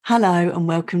Hello and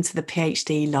welcome to the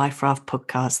PhD Life Raft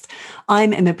podcast.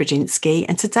 I'm Emma Brzezinski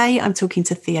and today I'm talking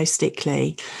to Theo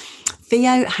Stickley.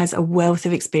 Theo has a wealth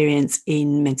of experience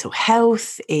in mental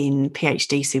health, in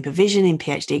PhD supervision, in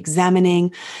PhD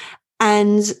examining,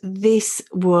 and this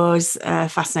was a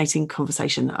fascinating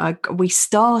conversation. We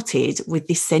started with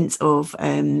this sense of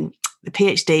the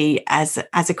PhD as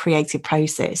a creative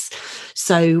process.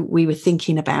 So we were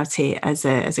thinking about it as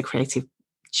a creative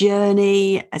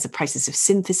journey, as a process of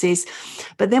synthesis.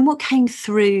 But then what came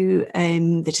through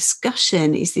the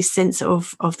discussion is this sense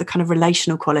of the kind of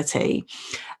relational quality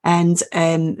and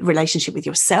relationship with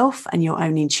yourself and your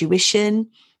own intuition,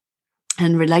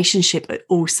 and relationship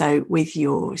also with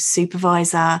your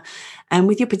supervisor and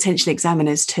with your potential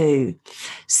examiners too.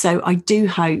 So I do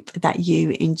hope that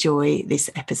you enjoy this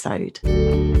episode.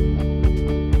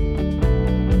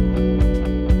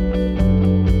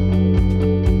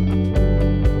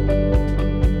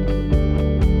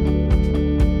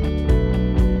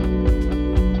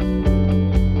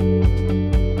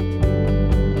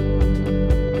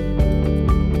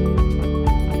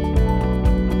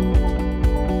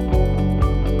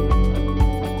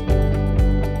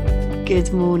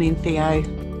 Good morning, Theo.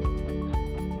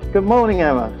 Good morning,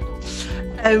 Emma.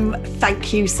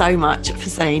 Thank you so much for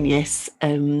saying yes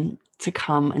to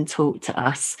come and talk to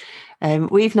us.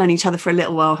 We've known each other for a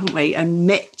little while, haven't we? And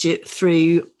met you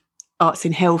through arts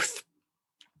in health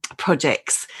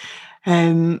projects.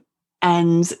 And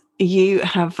you've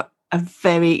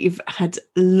had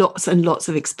lots and lots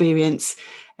of experience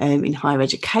in higher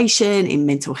education, in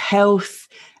mental health,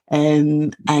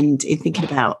 and in thinking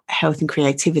about health and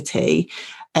creativity.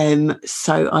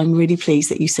 So I'm really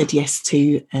pleased that you said yes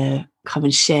to come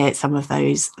and share some of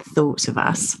those thoughts with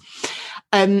us.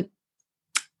 I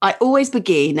always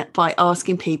begin by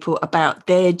asking people about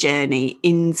their journey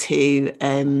into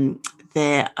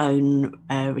their own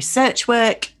research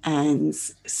work. And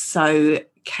so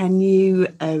can you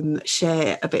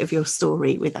share a bit of your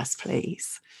story with us,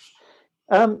 please?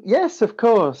 Yes, of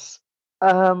course.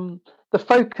 The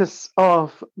focus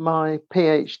of my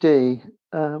PhD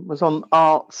was on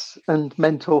arts and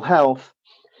mental health.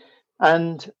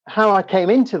 And how I came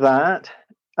into that,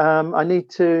 I need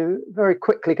to very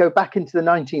quickly go back into the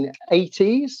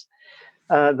 1980s,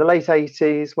 the late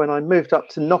 80s, when I moved up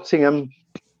to Nottingham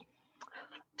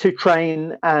to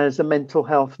train as a mental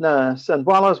health nurse. And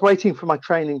while I was waiting for my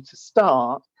training to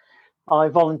start, I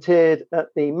volunteered at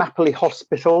the Mapley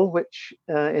Hospital, which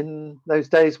in those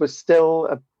days was still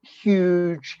a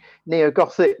huge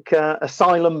neo-Gothic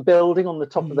asylum building on the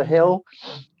top of the hill.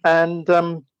 And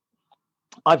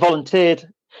I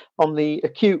volunteered on the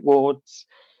acute wards.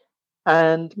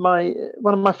 And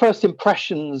one of my first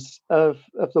impressions of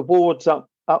the wards up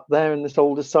there in this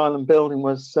old asylum building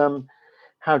was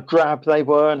how drab they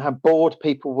were and how bored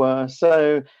people were.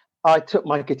 So I took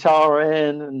my guitar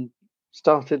in and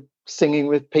started singing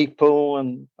with people,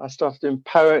 and I started doing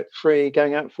poetry,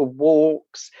 going out for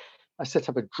walks. I set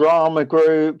up a drama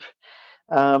group.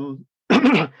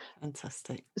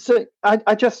 Fantastic. So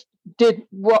I just did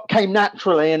what came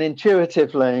naturally and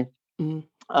intuitively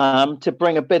to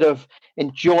bring a bit of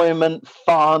enjoyment,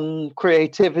 fun,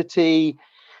 creativity,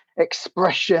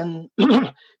 expression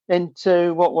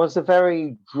into what was a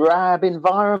very drab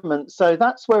environment. So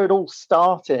that's where it all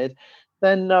started.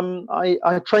 Then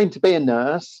I trained to be a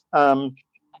nurse, and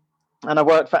I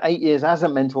worked for 8 years as a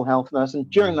mental health nurse. And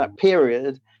during that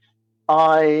period,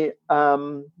 I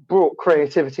brought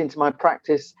creativity into my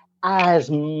practice as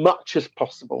much as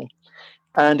possible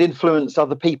and influenced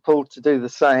other people to do the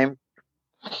same.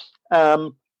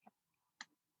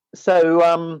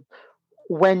 So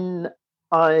when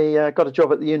I got a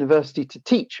job at the university to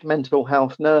teach mental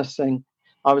health nursing,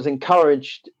 I was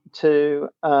encouraged to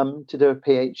do a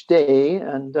PhD,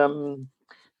 and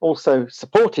also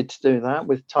supported to do that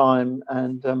with time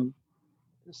and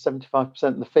 75%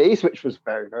 of the fees, which was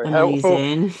very, very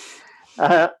Amazing.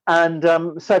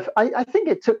 helpful. So I think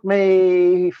it took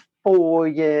me 4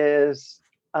 years,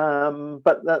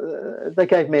 but they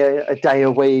gave me a day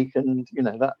a week, and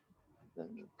that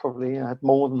probably had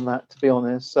more than that, to be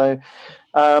honest. So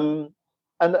and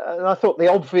I thought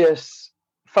the obvious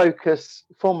focus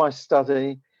for my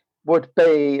study would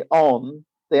be on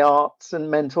the arts and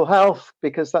mental health,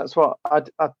 because that's what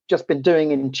I've just been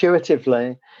doing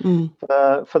intuitively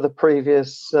for the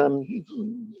previous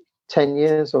 10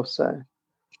 years or so.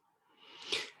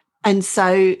 And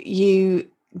so you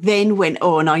then went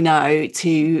on, I know,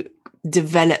 to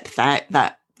develop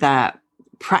that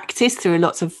practice through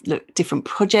lots of different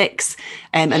projects,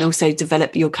 and also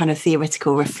develop your kind of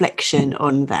theoretical reflection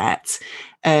on that.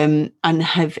 and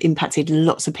have impacted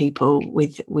lots of people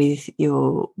with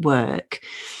your work.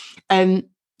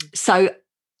 So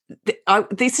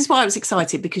this is why I was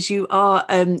excited, because you are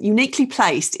uniquely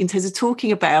placed in terms of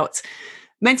talking about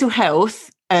mental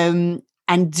health and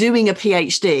doing a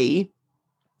PhD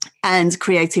and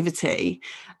creativity.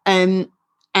 And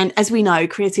as we know,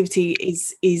 creativity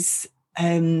is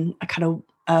a kind of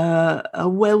a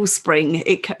wellspring.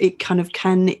 It kind of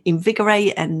can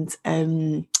invigorate and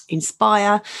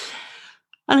inspire.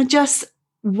 And I just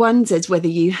wondered whether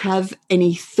you have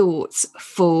any thoughts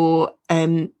for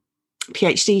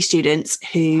PhD students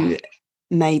who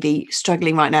may be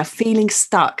struggling right now, feeling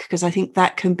stuck, because I think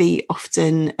that can be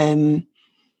often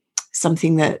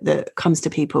something that comes to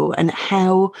people, and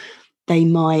how they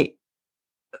might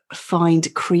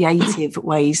find creative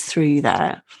ways through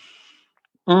that.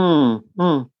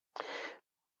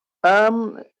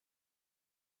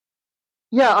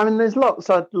 Yeah, I mean, there's lots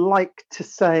I'd like to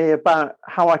say about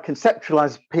how I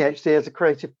conceptualize PhD as a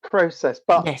creative process,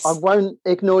 but Yes. I won't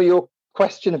ignore your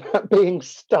question about being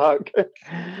stuck.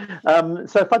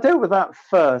 So if I deal with that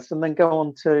first and then go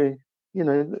on to,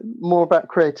 more about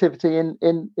creativity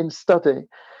in study.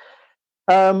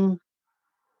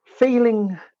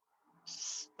 Feeling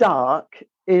stuck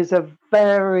is a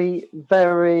very,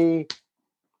 very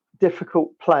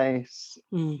difficult place.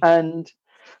 And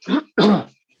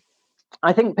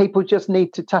I think people just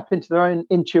need to tap into their own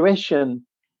intuition,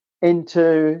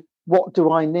 into what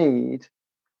do I need,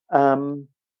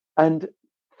 and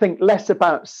think less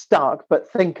about stuck, but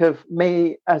think of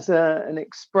me as an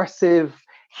expressive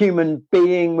human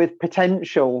being with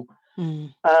potential.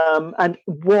 And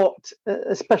what,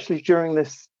 especially during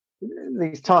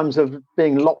these times of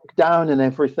being locked down and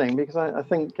everything, because I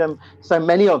think so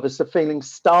many of us are feeling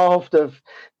starved of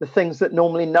the things that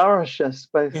normally nourish us,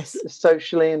 both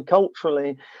socially and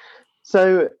culturally.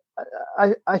 So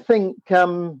I think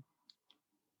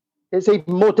it's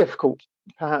even more difficult,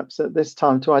 perhaps, at this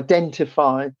time to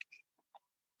identify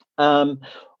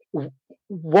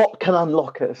what can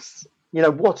unlock us.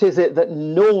 What is it that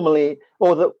normally,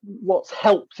 or that what's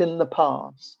helped in the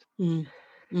past? And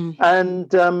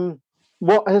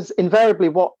what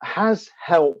has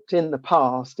helped in the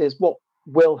past is what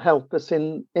will help us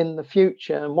in the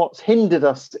future, and what's hindered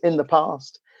us in the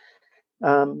past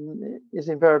is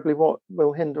invariably what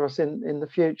will hinder us in the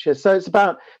future. So it's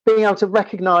about being able to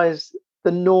recognize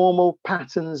the normal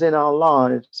patterns in our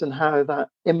lives and how that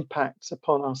impacts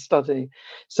upon our study.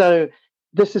 So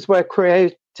this is where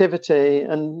creativity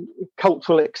and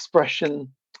cultural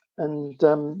expression and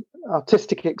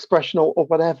artistic expression or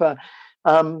whatever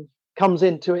comes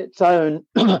into its own,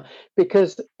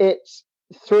 because it's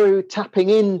through tapping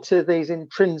into these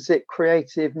intrinsic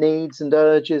creative needs and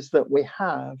urges that we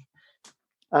have,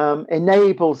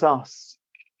 enables us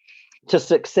to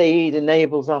succeed,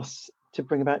 enables us to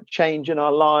bring about change in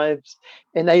our lives,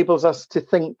 enables us to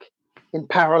think in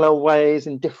parallel ways,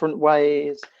 in different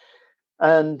ways.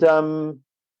 And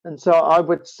so I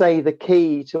would say the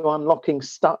key to unlocking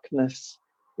stuckness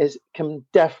can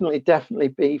definitely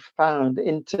be found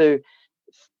into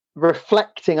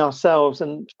reflecting ourselves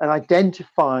and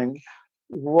identifying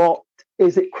what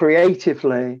is it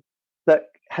creatively that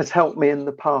has helped me in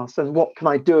the past, and what can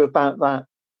I do about that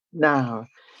now.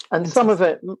 And some of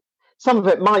it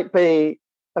might be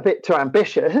a bit too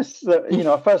ambitious,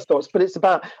 our first thoughts, but it's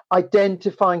about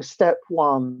identifying step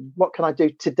one. What can I do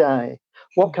today?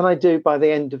 What can I do by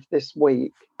the end of this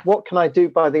week? What can I do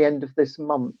by the end of this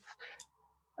month?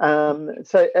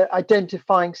 So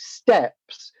identifying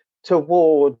steps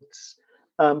towards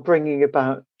bringing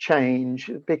about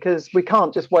change, because we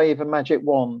can't just wave a magic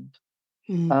wand.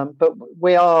 But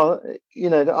we are,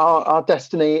 our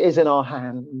destiny is in our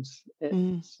hands.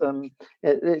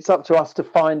 It's up to us to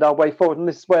find our way forward. And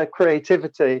this is where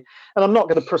creativity, and I'm not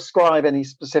going to prescribe any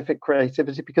specific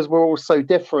creativity because we're all so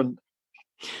different.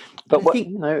 But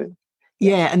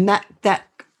and that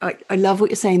I love what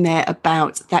you're saying there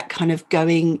about that kind of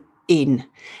going in,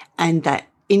 and that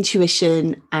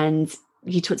intuition, and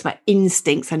you talked about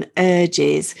instincts and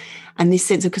urges, and this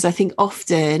sense of, because I think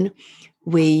often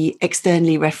we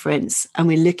externally reference and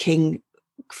we're looking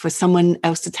for someone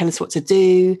else to tell us what to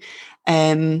do,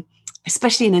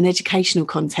 especially in an educational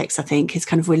context. I think it's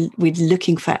kind of we're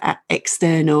looking for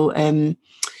external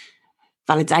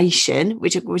validation,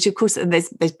 which of course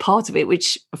there's part of it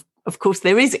which of course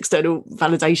there is external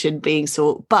validation being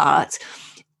sought, but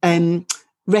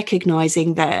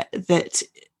recognizing that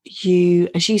you,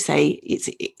 as you say,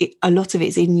 a lot of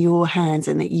it's in your hands,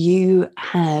 and that you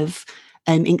have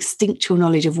instinctual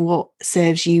knowledge of what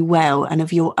serves you well, and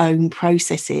of your own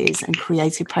processes and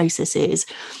creative processes,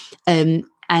 and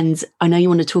And I know you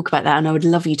want to talk about that, and I would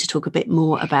love you to talk a bit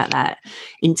more about that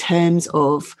in terms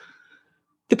of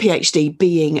the PhD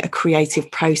being a creative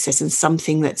process and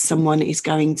something that someone is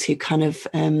going to kind of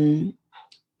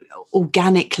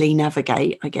organically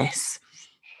navigate, I guess.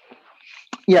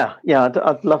 Yeah,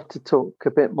 I'd love to talk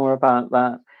a bit more about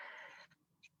that.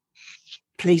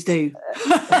 Please do.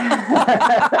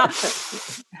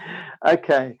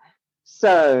 Okay,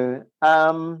 so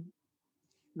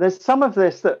there's some of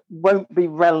this that won't be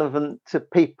relevant to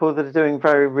people that are doing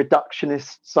very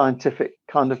reductionist scientific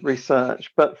kind of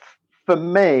research, but for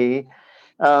me,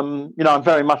 I'm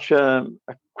very much a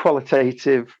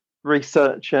qualitative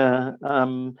researcher,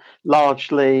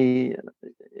 largely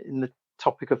in the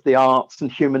topic of the arts and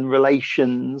human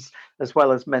relations, as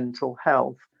well as mental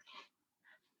health.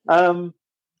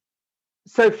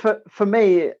 So for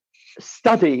me,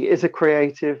 study is a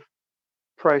creative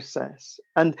process,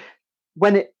 and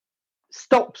when it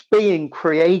stops being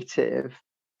creative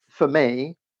for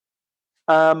me,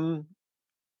 I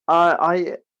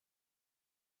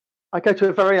go to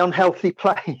a very unhealthy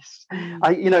place.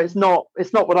 It's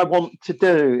not what I want to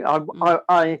do.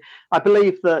 I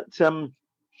believe that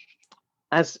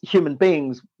as human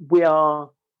beings, we are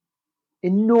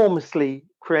enormously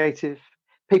creative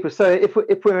people. So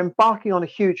if we're embarking on a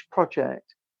huge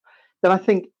project, then I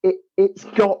think it's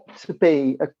got to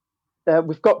be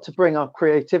we've got to bring our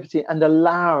creativity and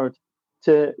allowed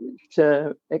to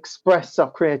express our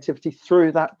creativity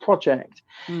through that project.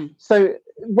 So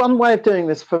one way of doing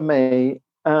this for me,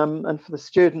 and for the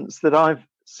students that I've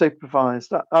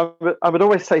supervised, I would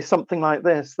always say something like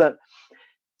this, that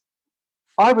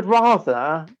I would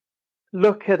rather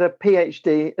look at a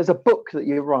PhD as a book that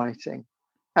you're writing,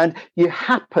 and you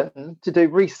happen to do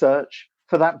research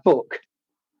for that book.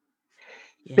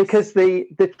 Yes. Because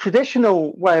the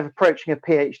traditional way of approaching a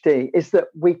PhD is that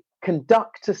we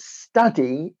conduct a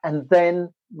study and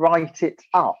then write it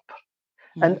up.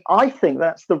 And I think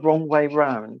that's the wrong way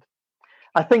round.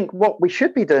 I think what we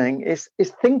should be doing is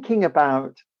thinking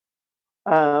about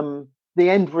the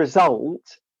end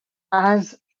result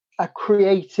as a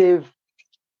creative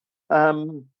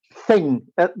thing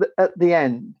at the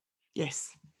end. Yes.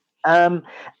 And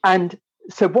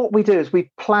so what we do is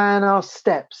we plan our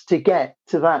steps to get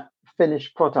to that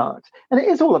finished product. And it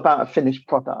is all about a finished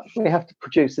product. We have to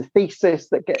produce a thesis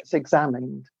that gets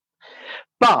examined.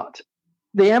 But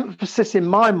the emphasis in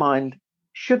my mind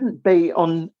shouldn't be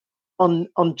on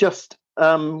just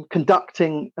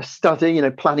conducting a study,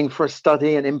 planning for a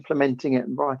study and implementing it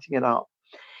and writing it up.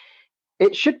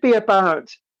 It should be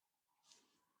about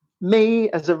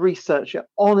me as a researcher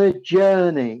on a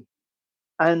journey.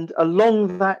 And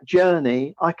along that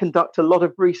journey, I conduct a lot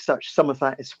of research. Some of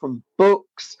that is from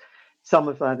books. Some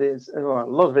of that is, or a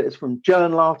lot of it is from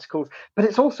journal articles. But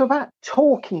it's also about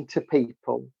talking to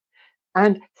people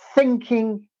and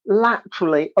thinking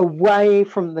laterally away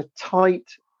from the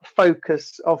tight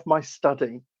focus of my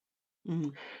study.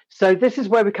 So this is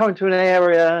where we come into an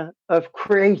area of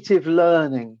creative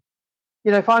learning.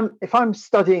 If I'm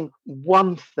studying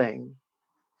one thing,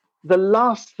 the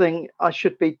last thing I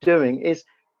should be doing is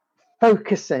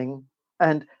focusing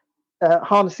and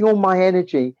harnessing all my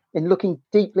energy in looking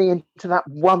deeply into that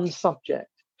one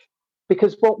subject.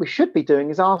 Because what we should be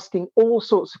doing is asking all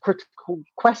sorts of critical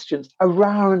questions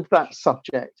around that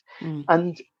subject.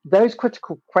 And those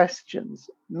critical questions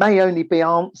may only be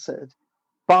answered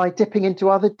by dipping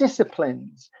into other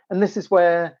disciplines. And this is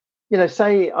where,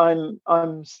 say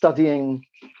I'm studying,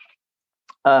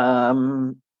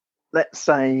 let's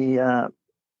say,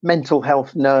 mental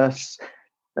health nurse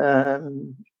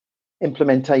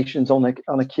implementations on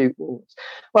acute wards.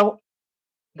 Well,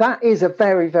 that is a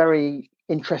very, very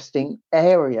interesting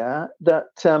area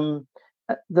that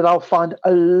I'll find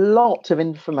a lot of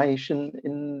information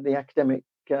in the academic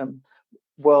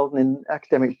world and in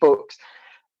academic books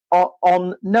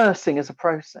on nursing as a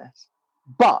process.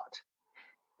 But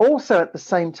also at the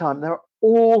same time, there are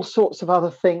all sorts of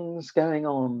other things going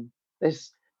on.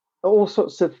 There's all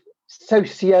sorts of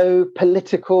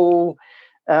socio-political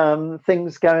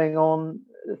things going on,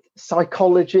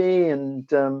 psychology and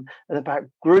about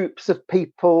groups of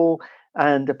people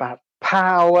and about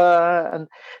power. And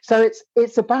so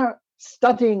it's about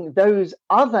studying those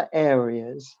other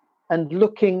areas and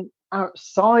looking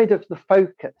outside of the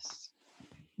focus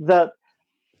that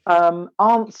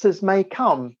answers may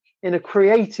come in a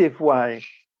creative way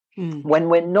when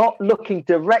we're not looking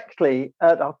directly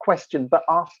at our question, but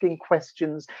asking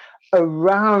questions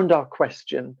around our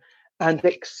question and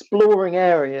exploring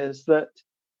areas that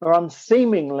are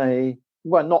unseemingly,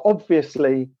 well, not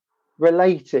obviously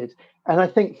related. And I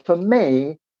think for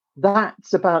me,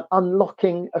 that's about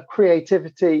unlocking a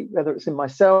creativity, whether it's in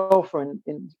myself or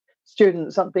in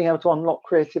students, being able to unlock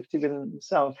creativity within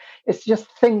themselves. It's to just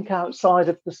think outside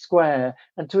of the square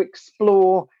and to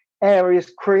explore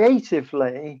areas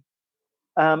creatively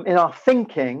in our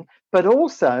thinking, but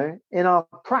also in our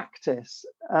practice,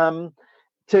 to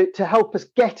help us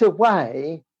get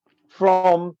away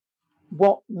from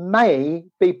what may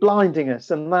be blinding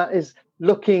us. And that is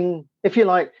looking, if you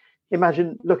like,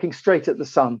 imagine looking straight at the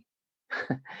sun.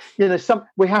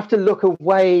 We have to look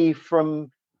away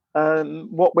from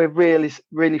what we're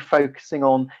really focusing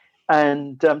on,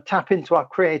 and tap into our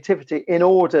creativity in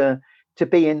order to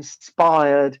be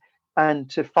inspired and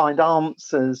to find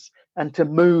answers and to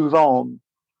move on.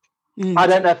 I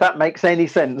don't know if that makes any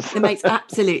sense. It makes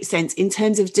absolute sense in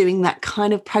terms of doing that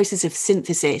kind of process of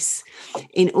synthesis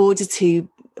in order to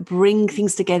bring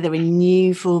things together in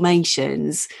new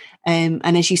formations. And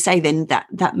as you say, then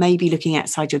that may be looking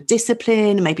outside your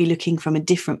discipline, maybe looking from a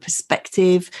different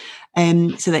perspective,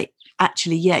 so that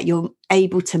actually, you're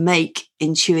able to make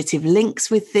intuitive links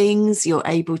with things. You're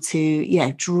able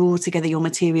to, draw together your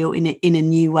material in a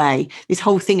new way. This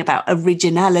whole thing about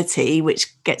originality,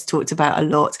 which gets talked about a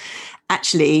lot,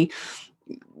 actually,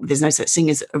 there's no such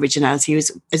thing as originality,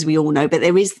 as we all know, but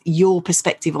there is your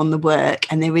perspective on the work,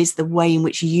 and there is the way in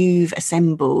which you've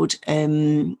assembled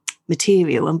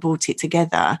material and brought it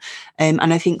together.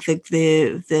 And I think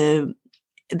that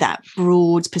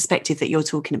broad perspective that you're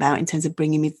talking about in terms of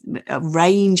bringing a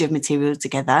range of material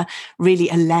together really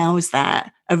allows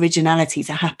that originality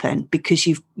to happen, because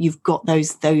you've got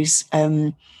those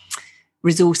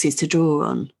resources to draw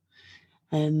on.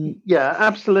 Yeah,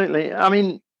 absolutely. I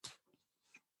mean,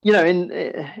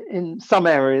 in some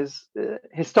areas,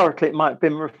 historically, it might have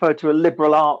been referred to a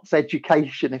liberal arts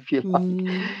education, if you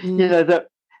like.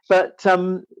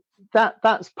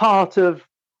 That's part of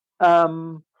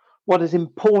what is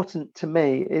important to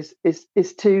me is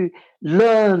to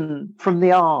learn from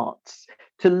the arts,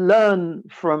 to learn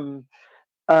from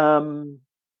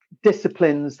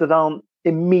disciplines that aren't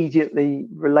immediately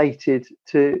related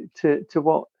to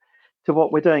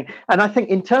what we're doing. And I think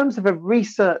in terms of a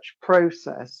research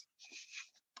process,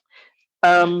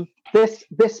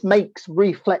 this makes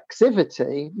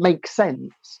reflexivity make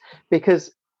sense,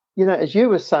 because as you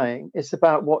were saying, it's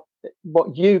about what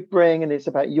you bring, and it's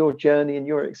about your journey and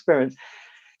your experience.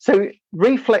 So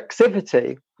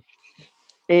reflexivity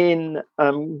in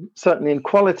certainly in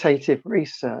qualitative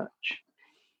research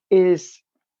is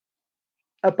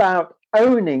about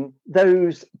owning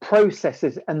those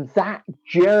processes and that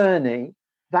journey,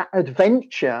 that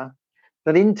adventure,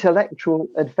 that intellectual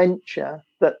adventure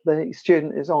that the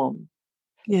student is on,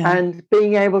 and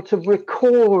being able to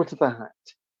record that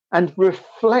and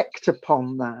reflect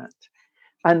upon that.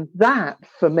 And that,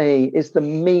 for me, is the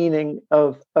meaning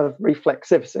of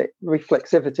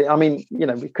reflexivity. I mean,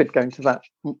 we could go into that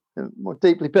more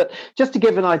deeply, but just to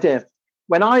give an idea,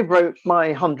 when I wrote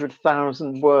my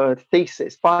 100,000-word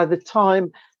thesis, by the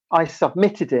time I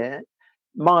submitted it,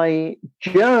 my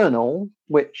journal,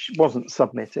 which wasn't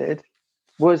submitted,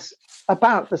 was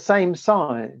about the same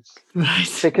size.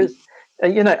 Right. Because,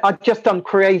 I'd just done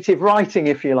creative writing,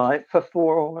 if you like, for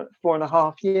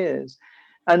 4.5 years.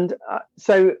 And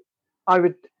so I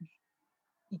would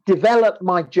develop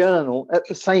my journal at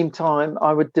the same time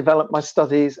I would develop my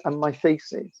studies and my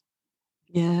theses.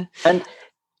 Yeah. And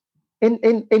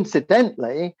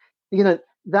incidentally,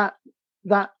 that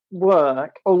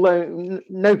work, although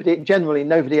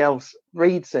nobody else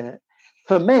reads it,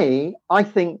 for me, I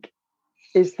think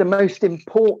is the most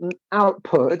important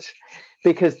output,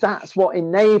 because that's what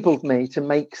enabled me to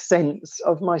make sense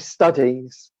of my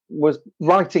studies, was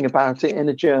writing about it in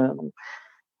a journal.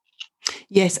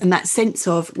 Yes, and that sense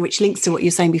of, which links to what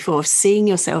you're saying before, of seeing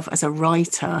yourself as a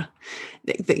writer,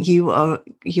 that you're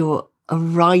a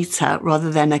writer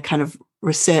rather than a kind of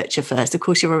researcher first. Of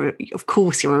course you're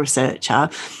a researcher,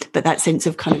 but that sense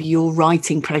of kind of your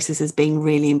writing process as being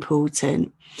really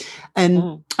important.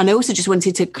 And I also just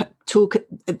wanted to talk,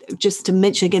 just to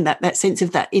mention again, that sense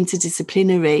of that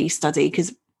interdisciplinary study,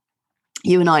 because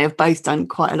you and I have both done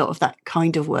quite a lot of that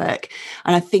kind of work.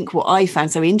 And I think what I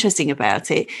found so interesting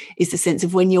about it is the sense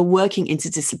of when you're working in an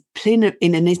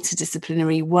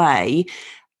interdisciplinary way,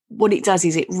 what it does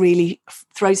is it really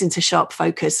throws into sharp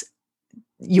focus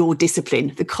your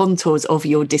discipline, the contours of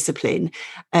your discipline.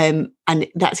 And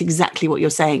that's exactly what you're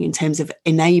saying in terms of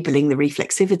enabling the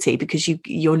reflexivity, because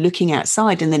you're looking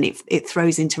outside, and then it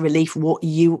throws into relief what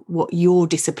your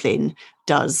discipline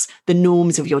does, the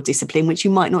norms of your discipline, which you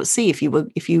might not see if you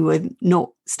were not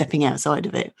stepping outside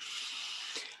of it.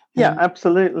 Yeah,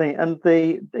 absolutely. And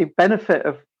the benefit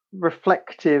of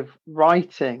reflective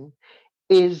writing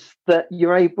is that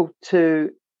you're able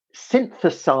to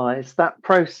synthesize that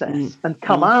process and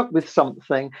come out with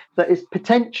something that is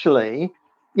potentially,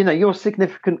 your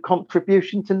significant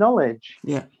contribution to knowledge.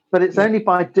 Yeah. But it's only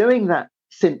by doing that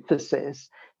synthesis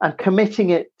and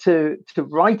committing it to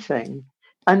writing.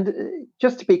 And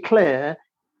just to be clear,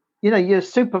 your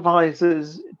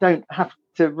supervisors don't have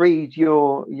to read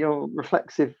your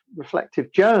reflective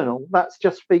journal. That's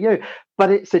just for you.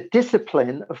 But it's a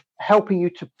discipline of helping you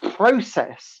to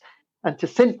process and to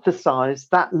synthesize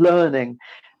that learning.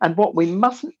 And what we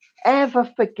mustn't ever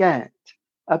forget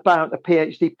about a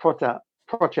PhD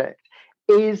project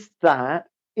is that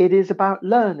it is about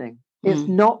learning. It's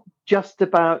not just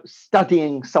about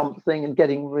studying something and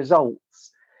getting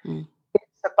results.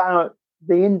 It's about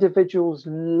the individual's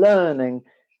learning.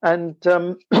 And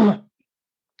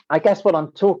I guess what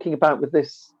I'm talking about with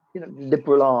this,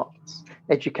 liberal arts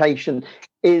education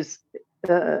is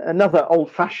another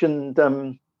old-fashioned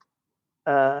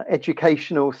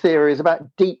educational theory is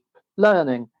about deep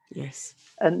learning. Yes.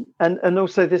 And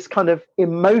also this kind of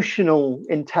emotional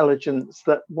intelligence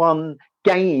that one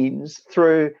gains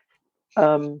through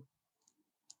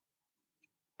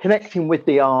connecting with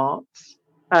the arts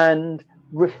and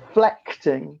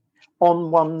reflecting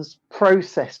on one's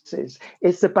processes.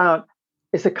 It's a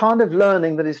kind of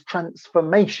learning that is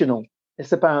transformational.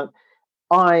 It's about,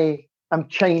 I am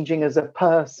changing as a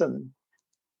person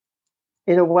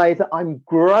in a way that I'm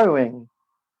growing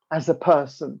as a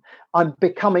person. I'm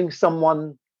becoming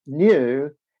someone new,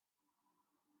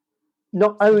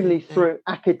 not only through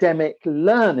academic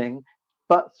learning,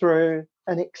 but through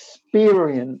an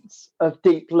experience of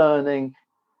deep learning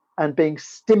and being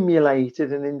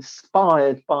stimulated and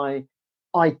inspired by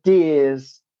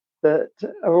ideas that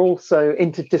are also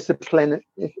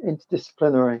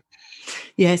interdisciplinary.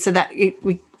 Yeah, so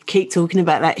we keep talking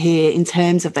about that here in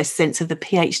terms of the sense of the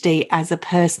PhD as a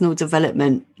personal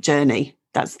development journey.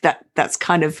 That's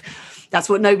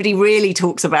what nobody really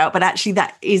talks about, but actually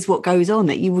that is what goes on,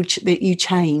 that you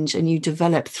change and you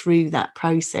develop through that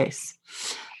process.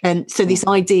 And so this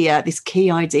key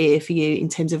idea for you in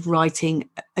terms of writing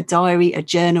a diary, a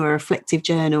journal, a reflective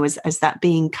journal, as that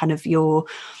being kind of your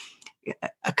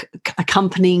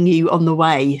accompanying you on the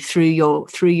way through your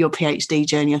PhD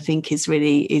journey, I think is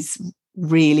really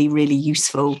really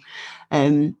useful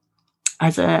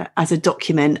as a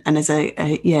document and as a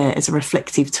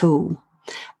reflective tool.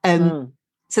 So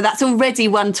that's already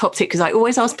one top tip, because I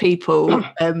always ask people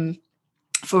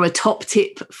for a top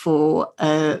tip for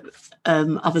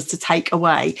others to take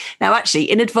away. Now, actually,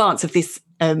 in advance of this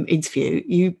interview,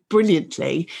 you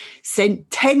brilliantly sent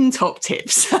 10 top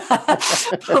tips for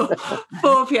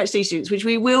PhD students, which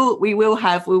we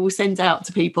will send out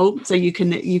to people, so you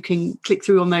can click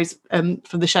through on those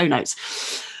from the show notes.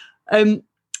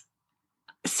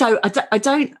 So I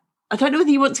don't know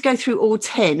whether you want to go through all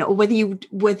 10 or whether you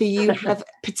have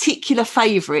particular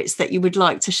favourites that you would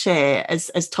like to share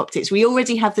as top tips. We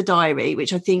already have the diary,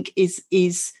 which I think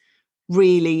is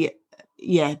really,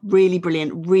 really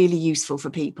brilliant, really useful for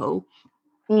people.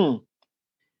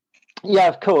 Yeah,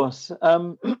 of course.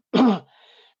 Yeah,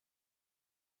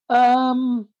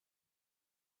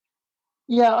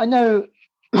 I know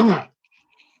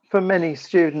for many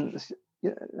students,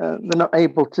 they're not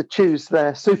able to choose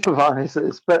their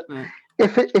supervisors, but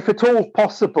if at all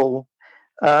possible,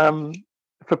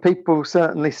 for people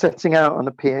certainly setting out on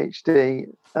a PhD,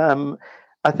 I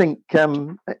think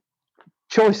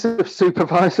choice of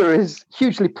supervisor is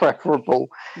hugely preferable.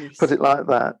 Yes. Put it like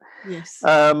that. Yes.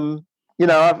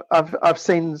 I've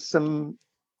seen some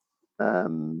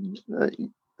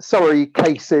sorry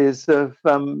cases of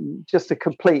just a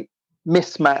complete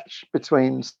mismatch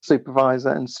between supervisor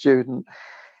and student.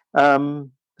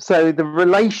 So the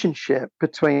relationship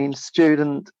between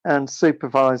student and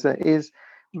supervisor is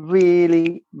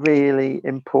really, really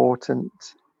important.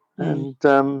 And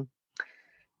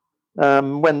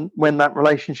when that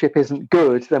relationship isn't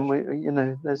good, then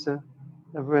there's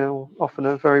often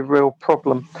a very real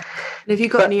problem. Have you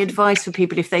got any advice for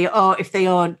people if they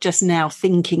are just now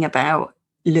thinking about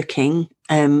looking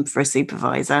for a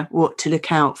supervisor, what to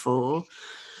look out for?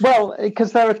 Well,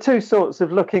 because there are two sorts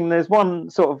of looking. There's one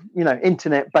sort of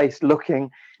internet-based looking,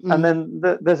 and then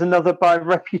there's another by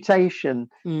reputation.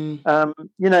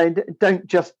 Don't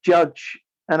just judge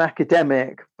an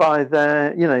academic by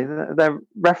their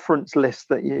reference list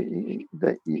that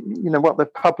what they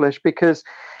publish, because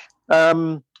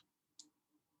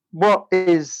what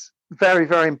is very,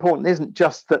 very important isn't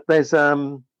just that there's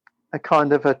a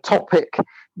kind of a topic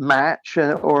match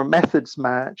or a methods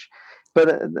match.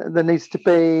 but there needs to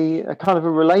be a kind of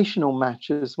a relational match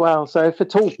as well. So if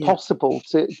at all possible,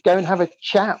 to go and have a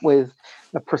chat with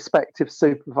a prospective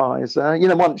supervisor,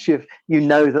 once you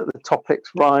know that the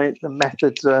topic's right, the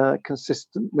methods are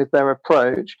consistent with their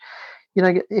approach,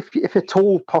 if at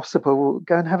all possible,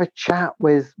 go and have a chat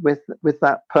with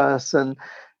that person,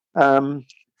 and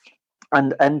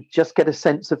just get a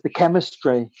sense of the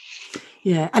chemistry.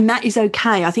 Yeah, and that is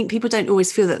okay. I think people don't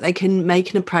always feel that they can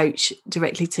make an approach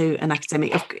directly to an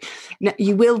academic.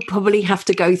 You will probably have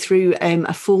to go through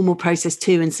a formal process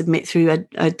too, and submit through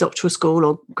a doctoral school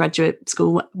or graduate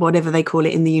school, whatever they call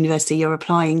it in the university you're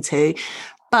applying to.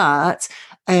 But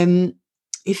that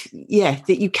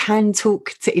you can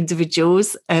talk to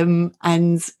individuals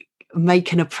and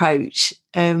make an approach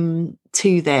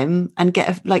to them, and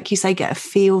like you say, get a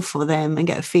feel for them and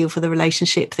get a feel for the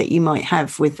relationship that you might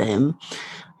have with them.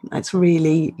 That's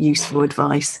really useful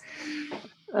advice.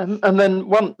 And then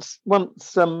once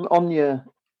on your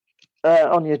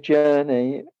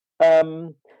journey,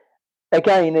 again,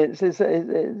 it's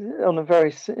on a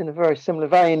very similar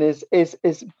vein. Is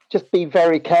just be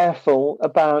very careful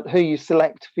about who you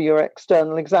select for your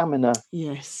external examiner.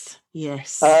 Yes.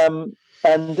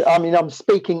 And I mean, I'm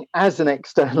speaking as an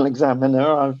external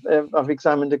examiner. I've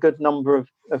examined a good number of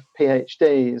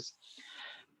PhDs,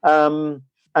 and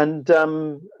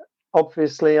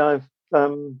obviously I've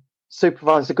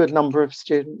supervised a good number of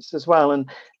students as well. And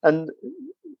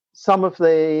some of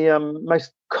the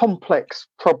most complex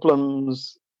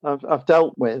problems I've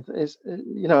dealt with is,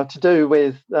 to do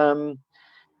with the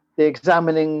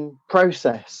examining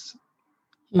process.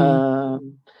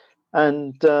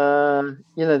 And there's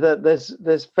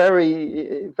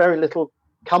very, very little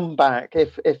comeback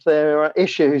if there are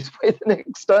issues with an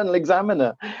external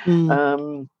examiner.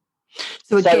 So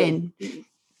again,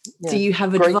 do you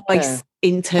have advice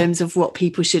in terms of what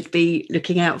people should be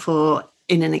looking out for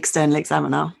in an external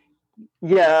examiner?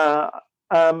 Yeah.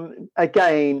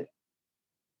 Again,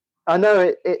 I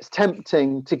know it's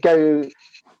tempting to go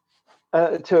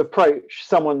to approach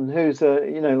someone who's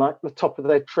like the top of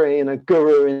their tree and a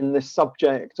guru in this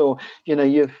subject, or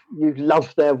you've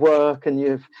loved their work and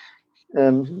you've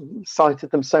cited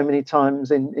them so many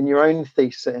times in your own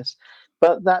thesis,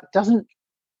 but that doesn't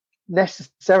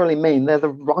necessarily mean they're the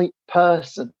right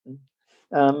person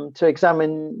to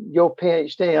examine your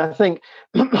PhD. I think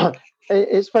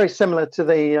it's very similar to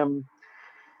the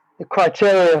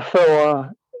criteria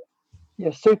for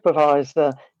your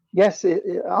supervisor. Yes,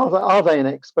 are they an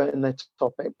expert in their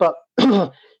topic? But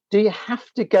do you have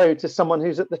to go to someone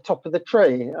who's at the top of the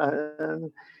tree?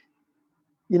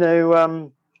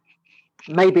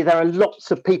 Maybe there are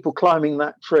lots of people climbing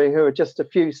that tree who are just a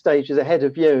few stages ahead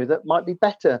of you that might be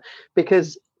better.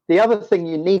 Because the other thing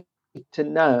you need to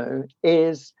know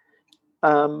is,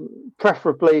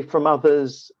 preferably from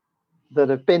others that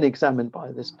have been examined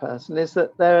by this person, is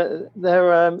that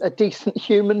they're a decent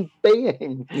human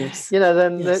being. Yes.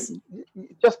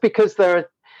 Just because they're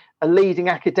a leading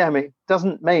academic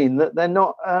doesn't mean that they're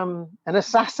not an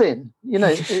assassin.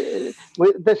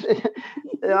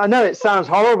 I know it sounds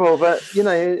horrible, but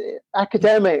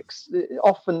academics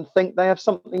often think they have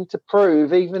something to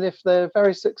prove, even if they're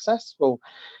very successful.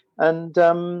 And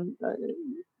I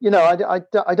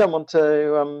don't want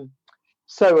to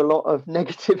sow a lot of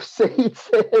negative seeds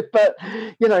here, but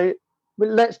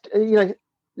let's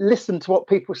listen to what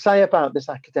people say about this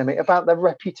academic, about their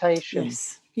reputation.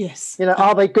 Yes.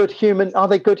 Are they good human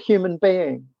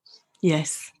beings?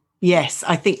 Yes,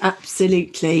 I think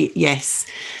absolutely yes.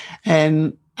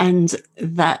 And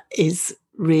that is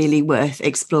really worth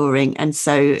exploring. And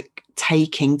so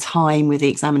taking time with the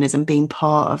examiners and being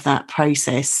part of that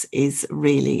process is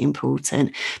really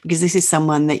important, because this is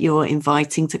someone that you're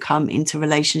inviting to come into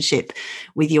relationship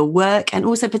with your work, and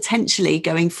also potentially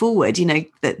going forward,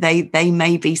 that they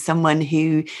may be someone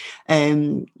who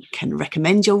can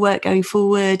recommend your work going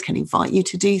forward, can invite you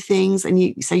to do things, and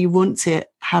you want to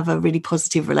have a really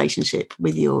positive relationship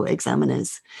with your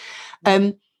examiners.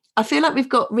 I feel like we've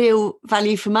got real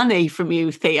value for money from you,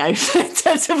 Theo, in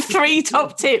terms of 3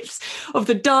 top tips of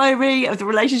the diary, of the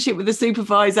relationship with the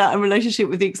supervisor, and relationship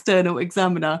with the external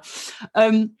examiner.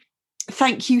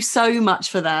 Thank you so much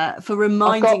for that, for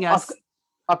reminding us.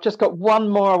 I've just got one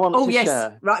more I want to share. Oh,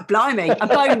 yes. Right, blimey. A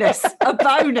bonus. A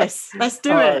bonus. Let's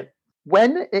do it. Right.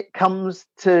 When it comes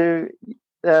to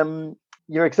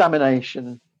your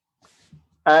examination,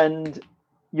 and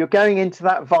you're going into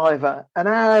that viva, an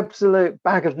absolute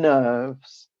bag of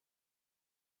nerves.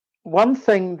 One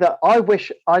thing that I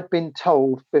wish I'd been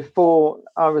told before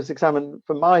I was examined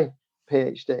for my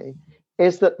PhD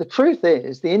is that the truth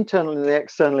is the internal and the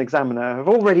external examiner have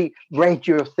already read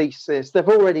your thesis. They've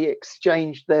already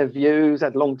exchanged their views,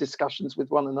 had long discussions with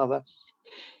one another.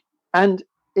 And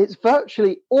it's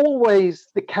virtually always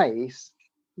the case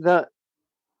that,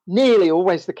 nearly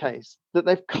always the case, that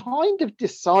they've kind of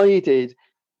decided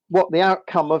what the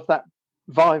outcome of that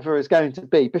viva is going to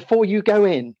be before you go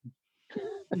in.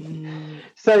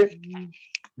 So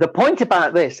the point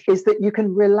about this is that you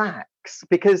can relax,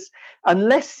 because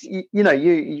unless you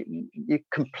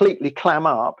completely clam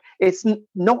up, it's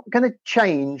not going to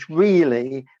change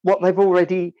really what they've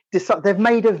already decided. They've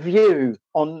made a view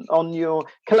on your,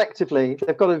 collectively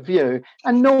they've got a view,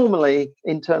 and normally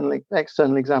internally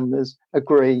external examiners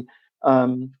agree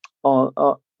on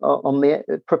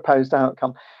the proposed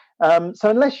outcome. So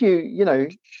unless you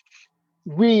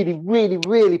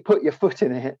really put your foot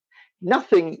in it,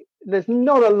 there's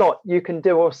not a lot you can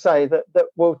do or say that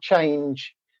will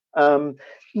change the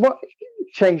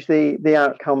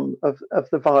outcome of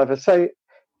the viva. So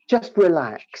just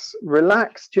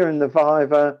relax during the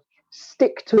viva,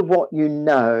 stick to what you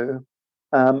know,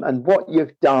 and what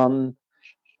you've done,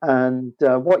 and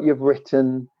what you've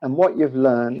written and what you've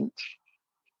learned,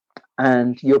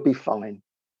 and you'll be fine.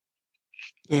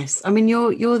 Yes, I mean,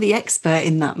 you're the expert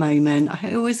in that moment.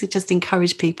 I always just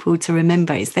encourage people to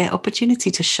remember it's their opportunity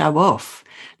to show off.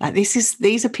 Like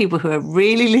these are people who are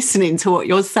really listening to what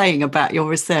you're saying about your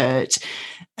research,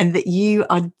 and that you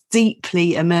are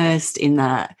deeply immersed in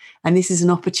that. And this is an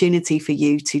opportunity for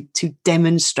you to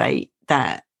demonstrate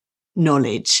that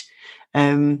knowledge.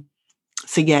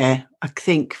 So yeah, I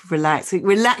think relax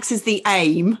is the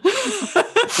aim.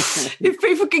 If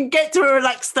people can get to a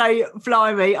relaxed state,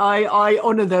 blimey, I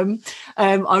honour them.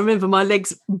 I remember my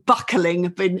legs buckling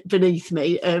beneath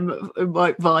me,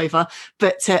 my viva.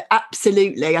 But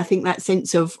absolutely, I think that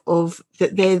sense of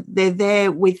that they're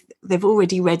there with, they've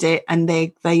already read it, and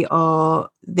they are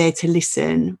there to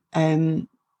listen and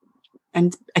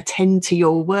attend to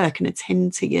your work and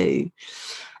attend to you.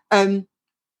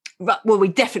 Well, we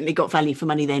definitely got value for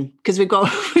money then, because we've got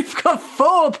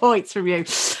 4 points from you,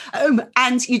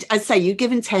 and I'd say you've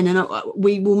given 10, and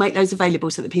we will make those available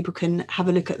so that people can have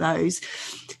a look at those.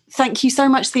 Thank you so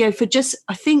much, Theo, for just,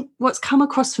 I think what's come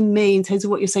across from me in terms of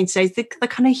what you're saying today is the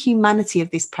kind of humanity of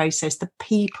this process, the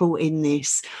people in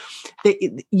this,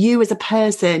 that you as a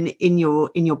person in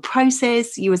your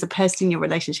process, you as a person in your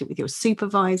relationship with your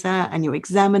supervisor and your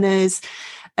examiners.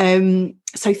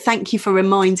 So thank you for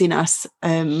reminding us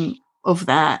of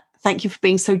that. Thank you for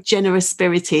being so generous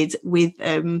spirited with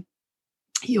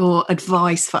your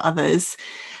advice for others.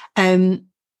 And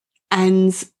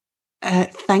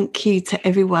thank you to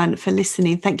everyone for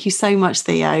listening. Thank you so much,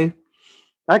 Theo.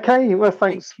 Okay, well,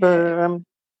 thanks for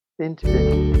the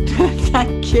interview.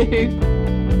 Thank you.